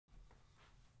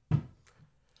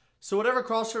So whatever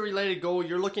CrossFit related goal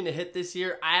you're looking to hit this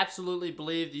year, I absolutely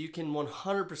believe that you can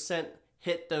 100%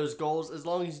 hit those goals as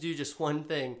long as you do just one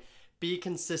thing: be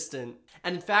consistent.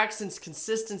 And in fact, since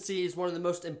consistency is one of the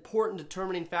most important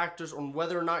determining factors on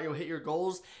whether or not you'll hit your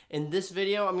goals, in this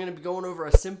video I'm going to be going over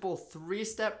a simple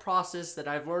 3-step process that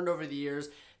I've learned over the years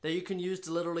that you can use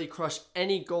to literally crush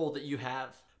any goal that you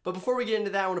have. But before we get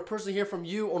into that, I want to personally hear from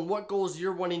you on what goals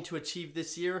you're wanting to achieve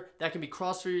this year. That can be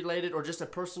CrossFit related or just a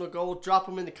personal goal. Drop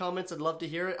them in the comments. I'd love to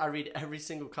hear it. I read every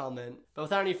single comment. But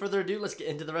without any further ado, let's get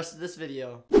into the rest of this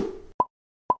video.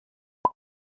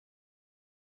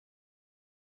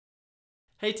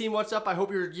 Hey team, what's up? I hope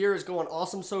your year is going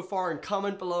awesome so far, and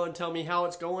comment below and tell me how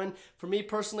it's going. For me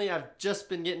personally, I've just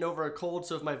been getting over a cold,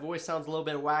 so if my voice sounds a little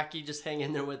bit wacky, just hang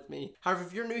in there with me. However,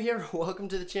 if you're new here, welcome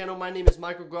to the channel. My name is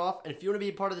Michael Groff, and if you want to be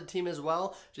a part of the team as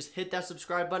well, just hit that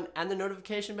subscribe button and the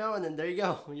notification bell, and then there you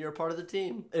go, you're a part of the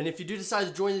team. And if you do decide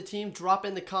to join the team, drop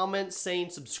in the comments saying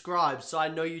subscribe so I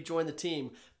know you joined the team.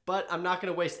 But I'm not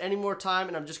going to waste any more time,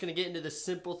 and I'm just going to get into this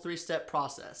simple 3-step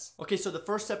process. Okay, so the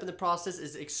first step in the process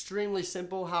is extremely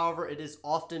simple, however, it is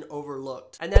often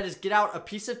overlooked. And that is get out a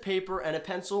piece of paper and a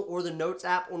pencil or the Notes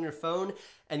app on your phone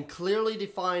and clearly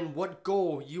define what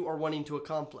goal you are wanting to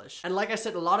accomplish. And like I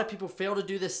said, a lot of people fail to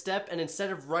do this step, and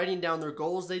instead of writing down their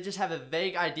goals, they just have a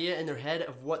vague idea in their head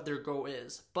of what their goal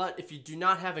is. But if you do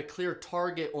not have a clear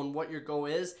target on what your goal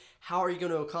is, how are you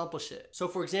going to accomplish it? So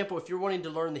for example, if you're wanting to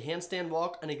learn the handstand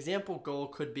walk, an example goal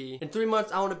could be, in 3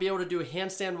 months, I want to be able to do a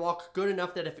handstand walk good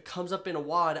enough that if it comes up in a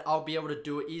WOD, I'll be able to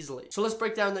do it easily. So let's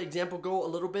break down the example goal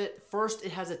a little bit. First,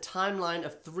 it has a timeline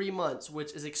of 3 months,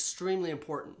 which is extremely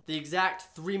important. The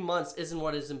exact 3 months isn't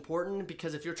what is important,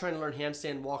 because if you're trying to learn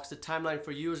handstand walks, the timeline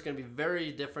for you is going to be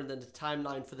very different than the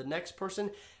timeline for the next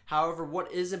person. However,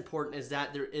 what is important is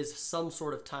that there is some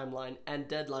sort of timeline and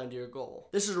deadline to your goal.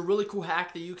 This is a really cool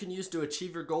hack that you can use to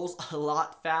achieve your goals a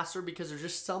lot faster, because there's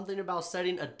just something about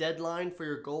setting a deadline for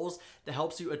your goals that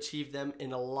helps you achieve them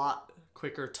in a lot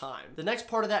quicker time. The next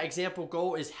part of that example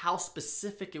goal is how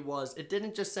specific it was. It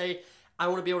didn't just say, I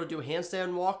want to be able to do a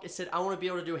handstand walk. It said, I want to be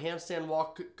able to do a handstand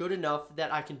walk good enough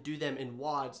that I can do them in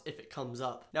WODs if it comes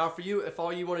up. Now for you, if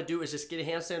all you want to do is just get a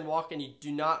handstand walk and you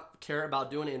do not care about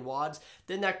doing it in WODs,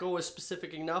 then that goal is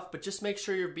specific enough, but just make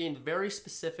sure you're being very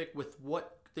specific with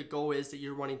what the goal is that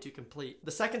you're wanting to complete.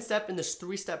 The second step in this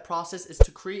 3-step process is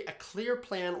to create a clear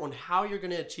plan on how you're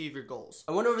going to achieve your goals.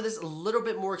 I went over this a little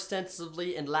bit more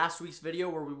extensively in last week's video,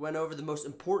 where we went over the most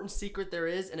important secret there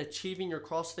is in achieving your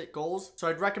CrossFit goals. So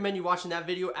I'd recommend you watching that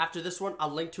video after this one. I'll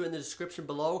link to it in the description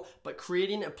below. But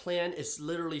creating a plan is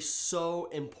literally so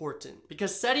important,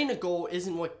 because setting a goal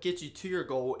isn't what gets you to your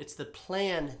goal. It's the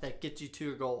plan that gets you to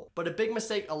your goal. But a big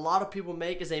mistake a lot of people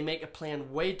make is they make a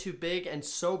plan way too big, and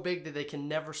so big that they can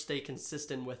never stay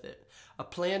consistent with it. A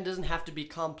plan doesn't have to be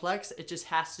complex, it just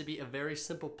has to be a very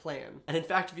simple plan. And in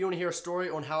fact, if you want to hear a story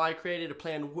on how I created a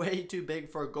plan way too big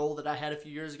for a goal that I had a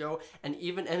few years ago and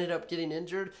even ended up getting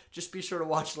injured, just be sure to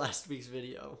watch last week's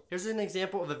video. Here's an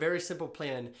example of a very simple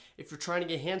plan. If you're trying to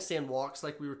get handstand walks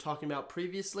like we were talking about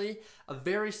previously, a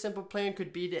very simple plan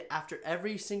could be to, after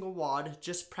every single WOD,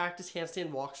 just practice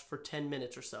handstand walks for 10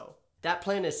 minutes or so. That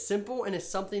plan is simple, and is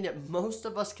something that most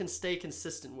of us can stay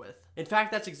consistent with. In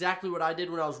fact, that's exactly what I did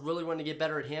when I was really wanting to get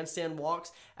better at handstand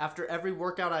walks. After every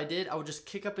workout I did, I would just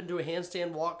kick up into a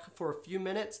handstand walk for a few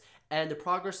minutes, and the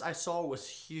progress I saw was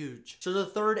huge. So the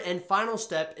third and final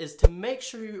step is to make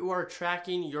sure you are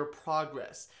tracking your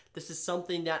progress. This is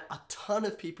something that a ton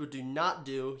of people do not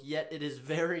do, yet it is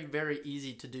very, very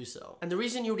easy to do so. And the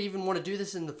reason you would even want to do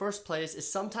this in the first place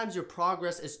is sometimes your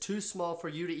progress is too small for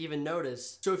you to even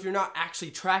notice. So if you're not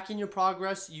actually tracking your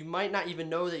progress, you might not even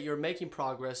know that you're making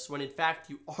progress, when in fact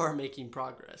you are making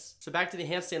progress. So back to the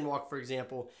handstand walk, for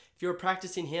example. If you're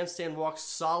practicing handstand walks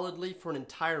solidly for an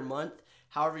entire month,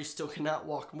 however you still cannot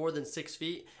walk more than 6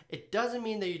 feet, it doesn't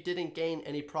mean that you didn't gain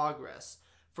any progress.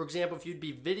 For example, if you'd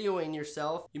be videoing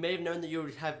yourself, you may have known that you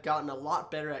would have gotten a lot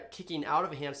better at kicking out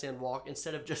of a handstand walk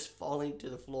instead of just falling to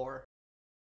the floor.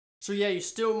 So yeah, you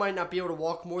still might not be able to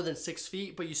walk more than 6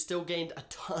 feet, but you still gained a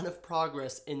ton of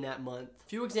progress in that month. A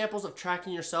few examples of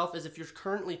tracking yourself is if you're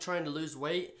currently trying to lose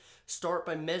weight, start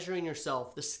by measuring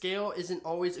yourself. The scale isn't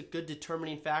always a good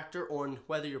determining factor on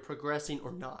whether you're progressing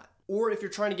or not. Or if you're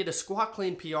trying to get a squat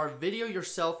clean PR, video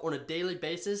yourself on a daily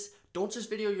basis. Don't just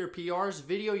video your PRs,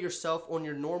 video yourself on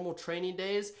your normal training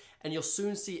days, and you'll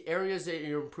soon see areas that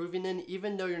you're improving in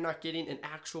even though you're not getting an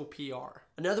actual PR.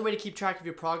 Another way to keep track of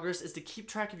your progress is to keep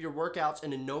track of your workouts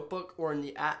in a notebook or in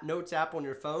the Notes app on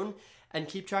your phone, and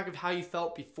keep track of how you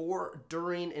felt before,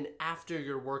 during, and after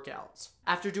your workouts.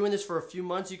 After doing this for a few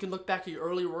months, you can look back at your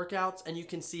early workouts and you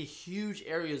can see huge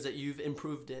areas that you've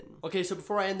improved in. Okay, so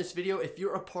before I end this video, if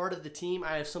you're a part of the team,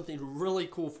 I have something really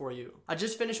cool for you. I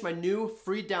just finished my new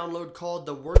free download called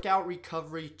the Workout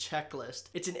Recovery Checklist.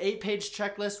 It's an 8-page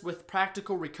checklist with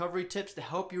practical recovery tips to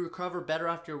help you recover better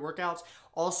after your workouts.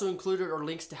 Also included are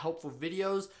links to helpful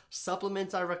videos,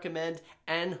 supplements I recommend,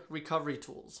 and recovery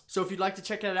tools. So if you'd like to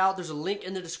check it out, there's a link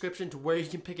in the description to where you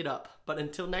can pick it up. But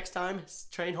until next time,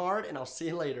 train hard and I'll see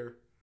you later.